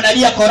 Waache hivyo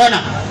mnalia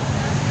corona.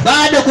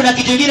 Bado kuna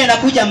kitu kingine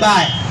nakuja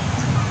mbaya.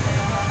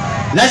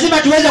 Lazima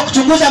tuweze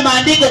kuchunguza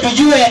maandiko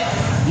tujue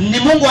ni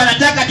Mungu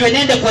anataka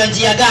tuenende kwa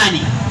njia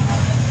gani.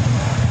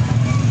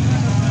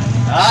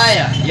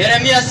 Haya,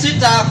 Yeremia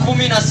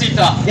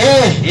 6:16.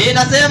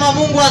 Inasema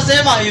Mungu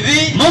asema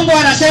hivi. Mungu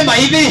anasema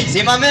hivi.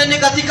 Simameni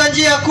katika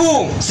njia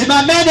kuu.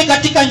 Simameni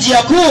katika njia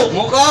kuu.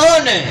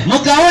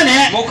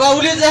 Mukaone.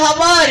 Mukaulize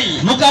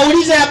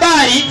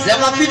habari za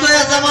mapito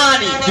ya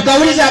zamani.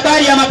 Tukaulize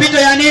habari ya mapito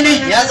ya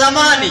nini? Ya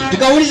zamani.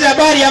 Tukaulize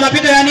habari ya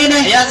mapito ya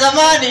nini? Ya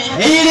zamani.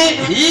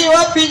 Hii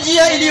wapi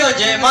njia iliyo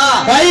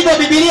njema? Kwa hivyo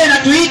Biblia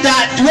inatuita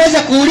tuweze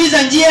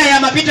kuuliza njia ya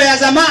mapito ya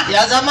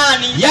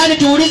zamani. Yaani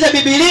tuulize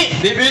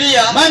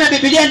Biblia. Maana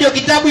Biblia ndio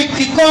kitabu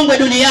kikongwe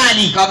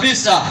duniani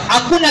kabisa.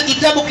 Hakuna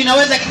kitabu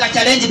kinaweza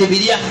kikachallenge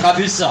Biblia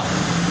kabisa.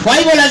 Kwa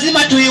hivyo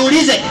lazima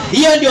tuiulize,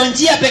 hiyo ndio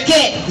njia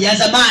pekee ya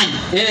zamani.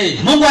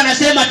 Mungu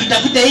anasema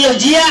tutafute hiyo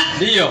njia.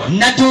 Ndio.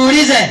 Na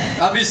tuulize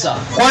kabisa.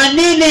 Kwa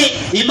nini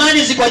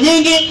imani ziko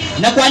nyingi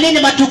na kwa nini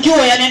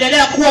matukio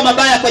yanaendelea kuwa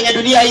mabaya kwenye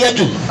dunia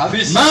yetu?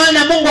 Kabisa.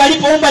 Maana Mungu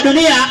alipoumba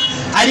dunia,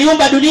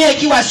 aliumba dunia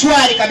ikiwa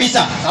shwari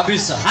kabisa.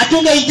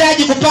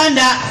 Hatungehitaji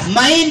kupanda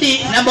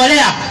mahindi na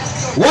mbolea.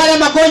 Wala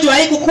magonjwa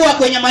haikukuwa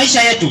kwenye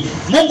maisha yetu.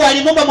 Mungu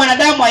alimuumba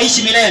mwanadamu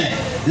aishi milele.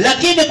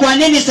 Lakini kwa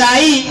nini saa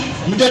hii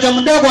mtoto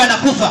mdogo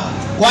anakufa?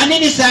 Kwa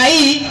nini saa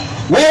hii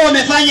wewe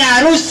umefanya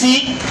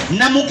harusi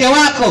na mke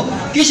wako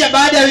kisha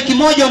baada ya wiki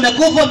moja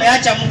umekufa,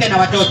 umeacha mke na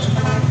watoto?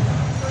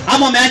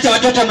 Ama umeacha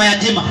watoto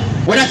mayatima?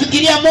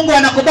 Unafikiria Mungu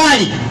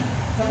anakubali?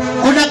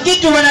 Kuna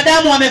kitu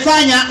wanadamu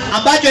wamefanya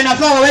ambacho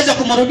inafaa waweze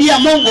kumrudia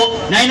Mungu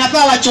na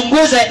inafaa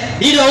wachunguze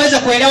ili waweze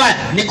kuelewa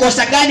ni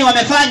kosa gani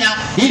wamefanya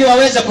ili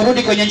waweze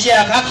kurudi kwenye njia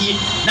ya haki,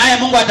 naye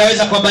Mungu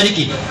ataweza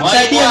kuwabariki.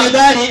 Msaidie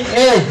midhari.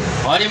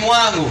 Walimu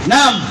wangu.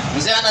 Naam.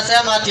 Mzee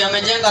anasema ati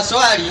amejenga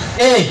swali.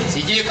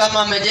 Sijui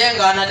kama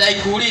amejenga, anadai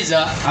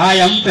kuuliza.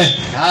 Haya, mpe.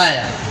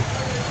 Haya.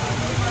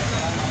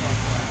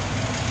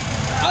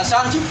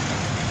 Asante.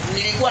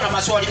 Nilikuwa na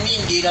maswali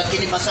mingi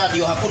lakini masaa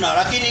ndio hakuna,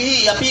 lakini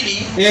hii ya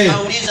pili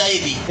nauliza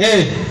hivi.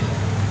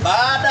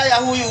 Baada ya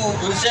huyu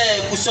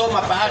mzee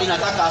kusoma pahali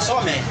nataka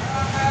asome,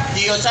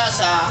 ndio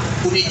sasa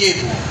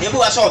kunijibu.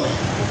 Hebu asome.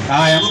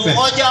 Haya, mpe.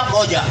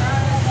 Moja.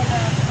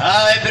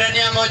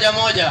 Ibrania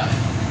 1:1.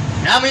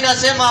 Nami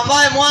nasema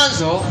ambaye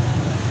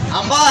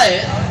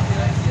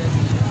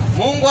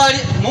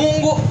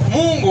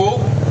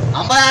Mungu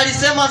ambaye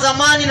alisema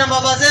zamani na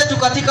baba zetu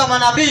katika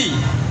manabii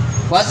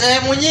kwa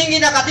sehemu nyingi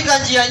na katika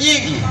njia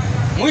nyingi,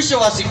 mwisho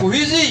wa siku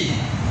hizi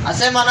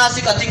asema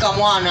nasi katika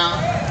mwana.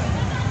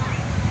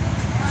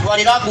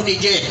 Swali langu ni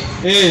je,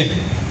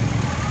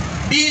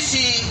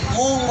 bisi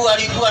Mungu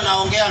alikuwa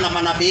naongea na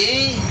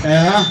manabii,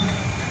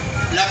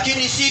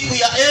 lakini siku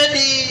ya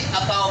Edi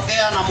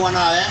akaongea na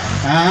mwanawe,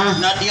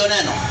 na ndio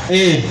neno.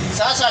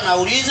 Sasa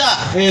nauliza,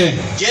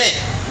 je,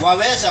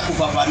 waweza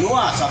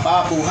kufafanua?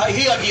 Sababu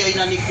hiyo ndio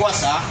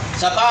inanikwasa,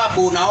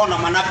 sababu naona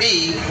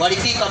manabii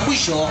walifika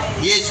mwisho,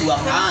 Yesu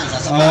akaanza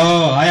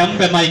sababu. Haya,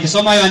 mpe mic.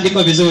 Soma hiyo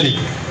andiko vizuri.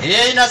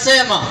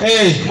 Inasema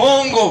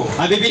Mungu.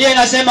 Biblia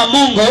inasema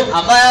Mungu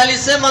ambaye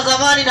alisema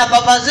zamani na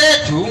baba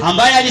zetu,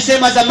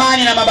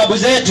 mababu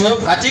zetu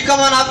katika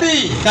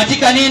manabii.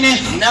 Katika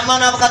nini?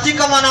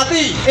 Katika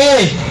manabii.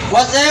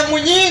 Kwa sehemu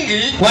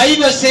nyingi. Kwa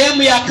hivyo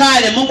sehemu ya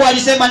kale Mungu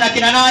alisema na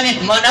kina nani?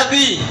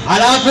 Manabii.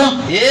 Alafu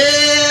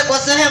kwa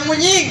sehemu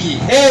nyingi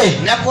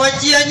na kwa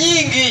njia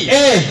nyingi.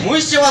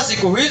 Mwisho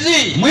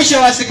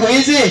wa siku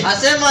hizi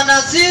asema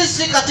na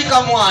sisi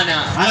katika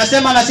mwana.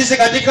 Anasema na sisi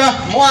katika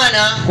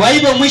mwana. Kwa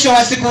hivyo mwisho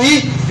wa siku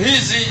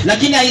hizi,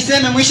 lakini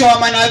haiseme mwisho wa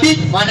manabii.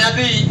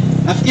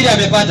 Nafikiri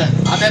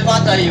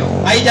amepata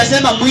hiyo.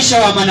 Haijasema mwisho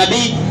wa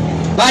manabii,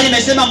 bali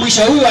imesema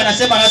mwisho huyu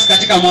anasema nasi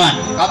katika mwana.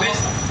 Kabisa.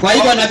 Kwa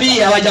hivyo nabii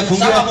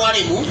hawajafungiwa. Sawa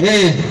mwalimu.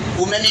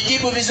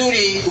 Umenijibu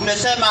vizuri,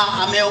 umesema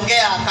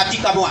ameongea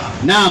katika mwana.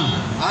 Naam.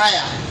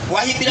 Haya,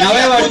 na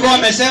wewe ulikuwa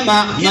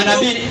umesema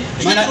manabii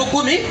Hebrew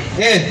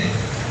 10.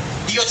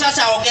 Ndio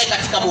sasa aongee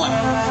katika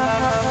mwana.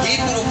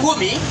 Hebrew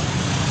 10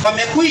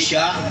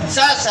 pamekwisha,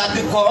 sasa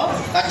tuko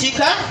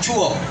katika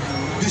chuo.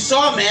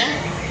 Tusome,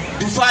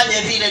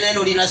 tufanye vile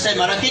neno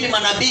linasema, lakini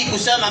manabii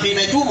kusema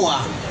vimetumwa,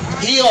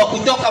 hiyo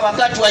kutoka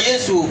wakati wa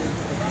Yesu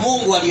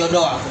Mungu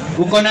aliondoa.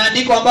 Uko na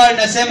andiko ambalo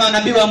linasema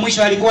nabii wa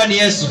mwisho alikuwa ni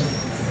Yesu.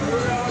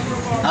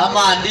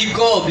 ama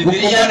andiko Uko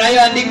Biblia na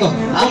hiyo andiko?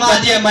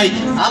 Mpatie mic.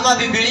 ama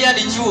Biblia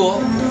ni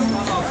chuo.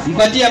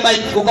 Mpatie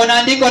mic. Uko na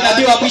andiko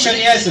nabii wa mwisho ni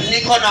Yesu?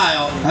 Niko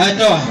nayo.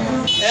 Toa.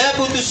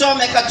 Hebu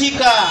tusome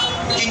katika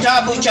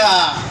kitabu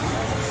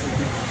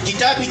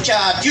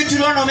cha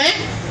Deuteronomy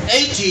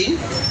 18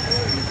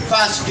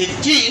 verse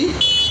 15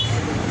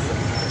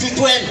 to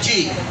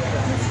 20.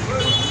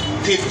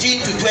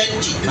 15 to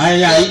 20.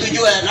 Haya,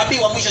 Tujue nabii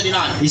wa mwisho ni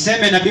nani?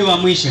 Iseme nabii wa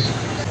mwisho.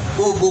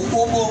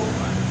 Kumbukumbu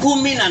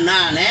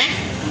 18.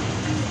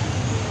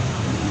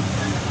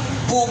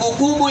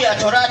 Kumbukumbu ya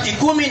Torati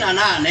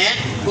 18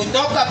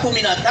 kutoka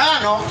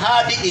 15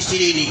 hadi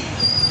 20.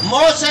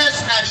 Moses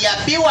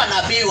aliambiwa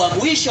nabii wa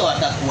mwisho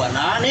atakuwa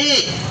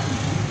nani?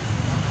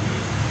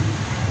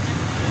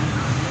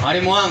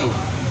 Mwalimu wangu.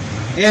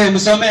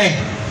 Msomee.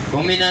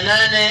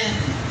 18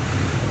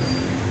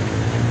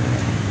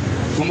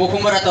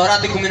 Kumbukumbu la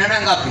Torati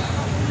 18 ngapi?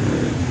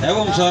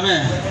 Hebu msomee.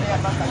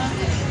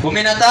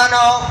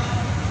 15.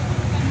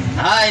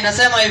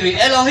 Inasema hivi,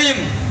 Elohim.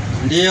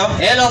 Ndio.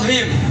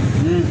 Elohim.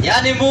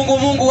 Yaani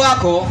Mungu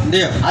wako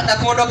Ndio.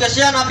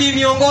 atakuondokeshea nabii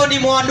miongoni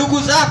mwa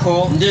ndugu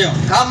zako. Ndio.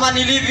 Kama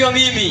nilivyo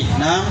mimi.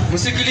 Naam.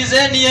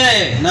 Msikilizeni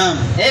yeye. Naam.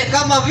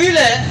 Kama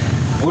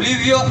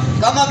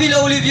vile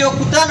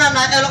ulivyokutana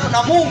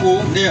na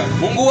Mungu. Ndio.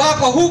 Mungu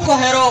wako huko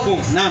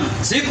Herobu. Naam.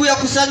 Siku ya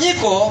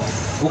kusanyiko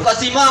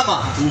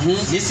ukasimama.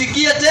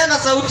 Nisikie tena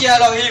sauti ya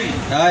Elohim.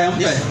 Haya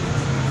mpe.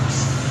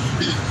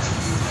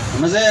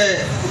 Mzee,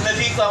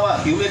 Umefika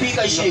wapi?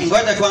 Umefika 20.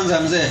 ngoja kwanza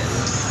mzee.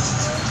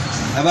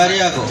 Habari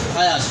yako?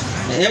 Haya.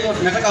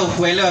 Hebu nataka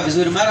kuelewa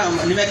vizuri. Mara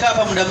nimekaa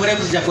hapa muda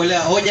mrefu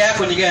sijakuelewa. Hoja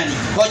yako ni gani?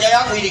 Hoja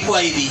yangu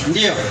ilikuwa hivi.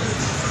 Ndio.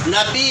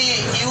 Nabii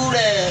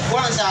yule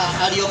kwanza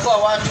aliokoa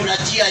watu na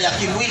njia ya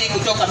kimwili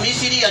kutoka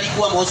Misri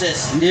alikuwa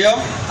Moses. Ndio.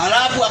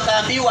 Alafu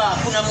akaambiwa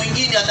kuna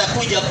mwingine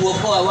atakuja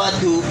kuokoa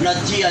watu na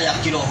njia ya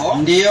kiroho.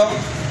 Ndio.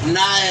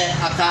 Naye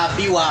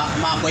akaambiwa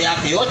mambo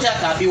yake yote,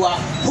 akaambiwa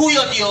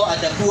huyo ndio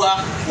atakuwa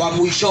wa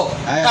mwisho.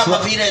 Kama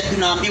vile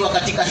tunaambiwa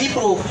katika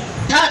Hebrew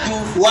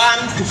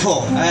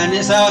 3:1-4.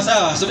 Ni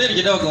sawa. Subiri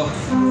kidogo.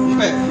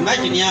 Mpe mic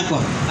ni yako.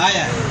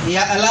 Haya.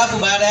 Alafu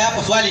baada ya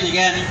hapo swali ni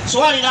gani?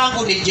 Swali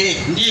langu ni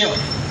je? Ndio.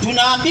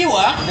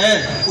 Tunaambiwa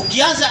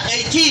ukianza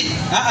 18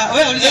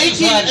 wewe uliza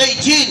swali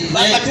 18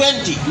 mpaka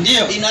 20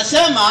 ndio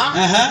inasema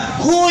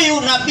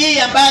huyu nabii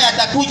ambaye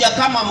atakuja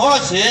kama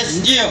Moses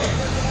ndio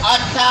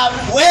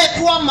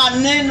atawekwa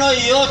maneno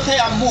yote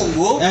ya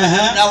Mungu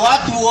na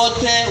watu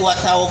wote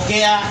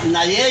wataongea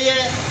na yeye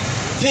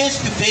face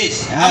to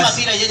face kama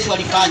vile Yesu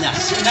alifanya.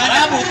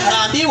 Sababu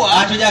tunaambiwa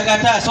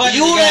hatujakataa swali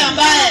yule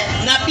ambaye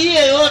nabii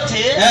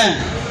yote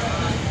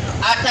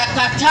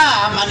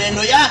atakataa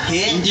maneno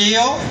yake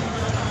ndio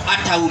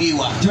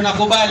atauliwa.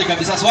 Tunakubali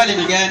kabisa. Swali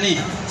ni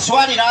gani?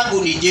 Swali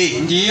langu ni je?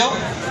 Ndio.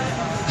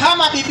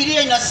 Kama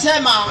Biblia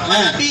inasema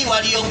manabii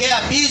waliongea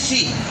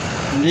BC.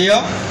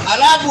 Ndio.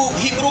 Alafu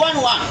Hebrew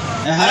 1:1.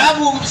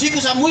 Alafu siku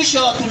za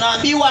mwisho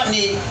tunaambiwa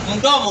ni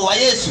mdomo wa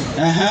Yesu.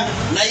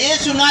 Na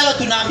Yesu nayo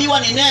tunaambiwa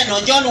ni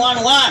neno John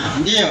 1:1.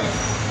 Ndio.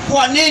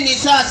 Kwa nini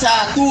sasa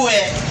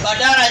tuwe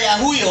badala ya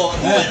huyo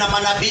tuwe na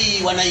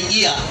manabii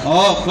wanaingia?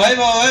 Kwa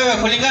hivyo wewe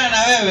kulingana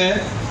na wewe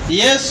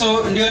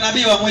Yesu ndio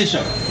nabii wa mwisho.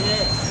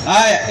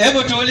 Haya,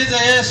 hebu tuulize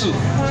Yesu.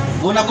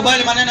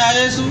 Unakubali maneno ya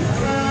Yesu?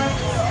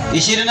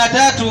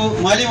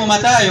 23 mwalimu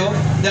Mathayo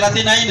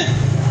 34.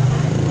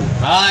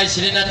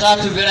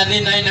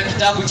 23:34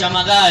 kitabu cha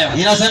Mathayo.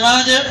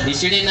 Inasemaje?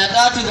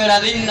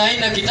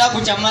 23:34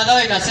 kitabu cha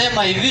Mathayo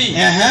inasema hivi.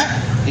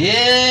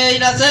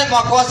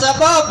 Inasema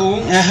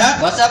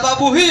kwa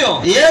sababu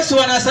hiyo.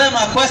 Yesu anasema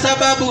kwa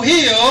sababu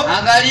hiyo.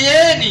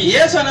 Angalieni.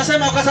 Yesu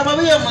anasema kwa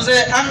sababu hiyo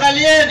mzee,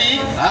 angalieni.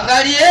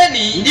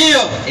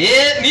 Ndio.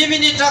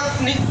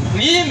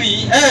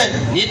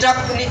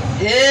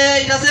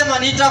 Inasema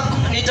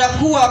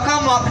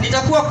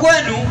nitakuwa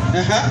kwenu.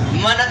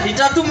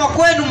 Nitatuma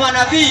kwenu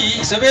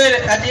manabii. Subiri,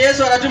 ati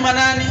Yesu atatuma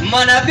nani?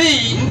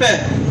 Manabii. Mpe.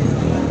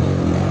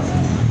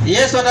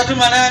 Yesu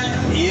atatuma nani?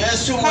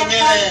 Yesu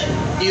mwenyewe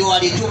ndio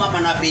alituma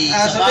manabii.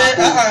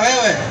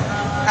 Wewe.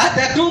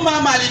 Atatuma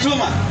ama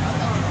alituma?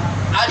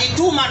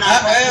 Alituma na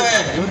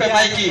wewe mpe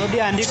maiki.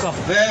 Rudia andiko.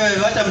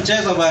 Wewe acha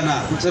mchezo bwana.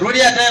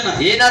 Rudia tena.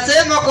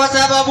 Inasema kwa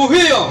sababu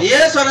hiyo.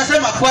 Yesu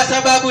anasema kwa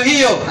sababu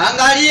hiyo.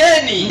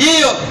 Angalieni.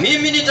 Ndio.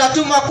 Mimi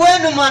nitatuma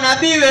kwenu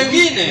manabii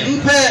wengine.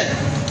 Mpe.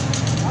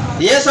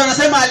 Yesu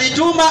anasema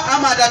alituma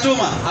ama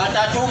atatuma?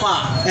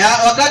 Atatuma.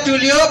 Wakati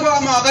uliopo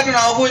ama wakati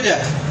unaokuja?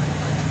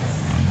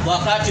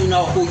 Wakati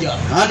unaokuja.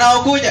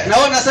 Anaokuja. Na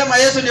wewe unasema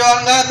Yesu ndio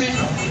wangapi?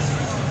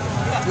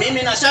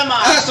 Mimi nasema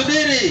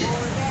subiri.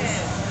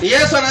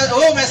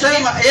 Wewe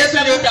umesema Yesu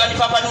ndio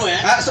anifafanue.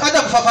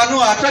 Hata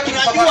kufafanua, hataki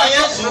kufafanua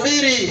Yesu.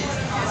 Subiri.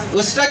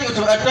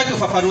 Hatutaki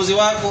ufafanuzi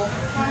wako.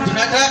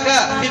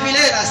 Tunataka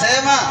Biblia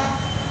inasema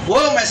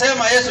wewe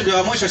umesema Yesu ndio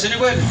wa mwisho, si ni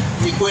kweli?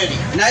 Ni kweli.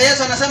 Na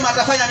Yesu anasema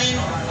atafanya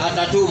nini?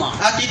 Atatuma.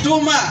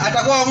 Akituma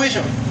atakuwa wa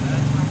mwisho.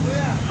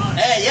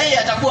 Yeye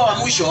atakuwa wa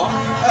mwisho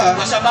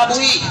kwa sababu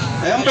hii.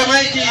 Mpe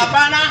maiki.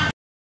 Hapana.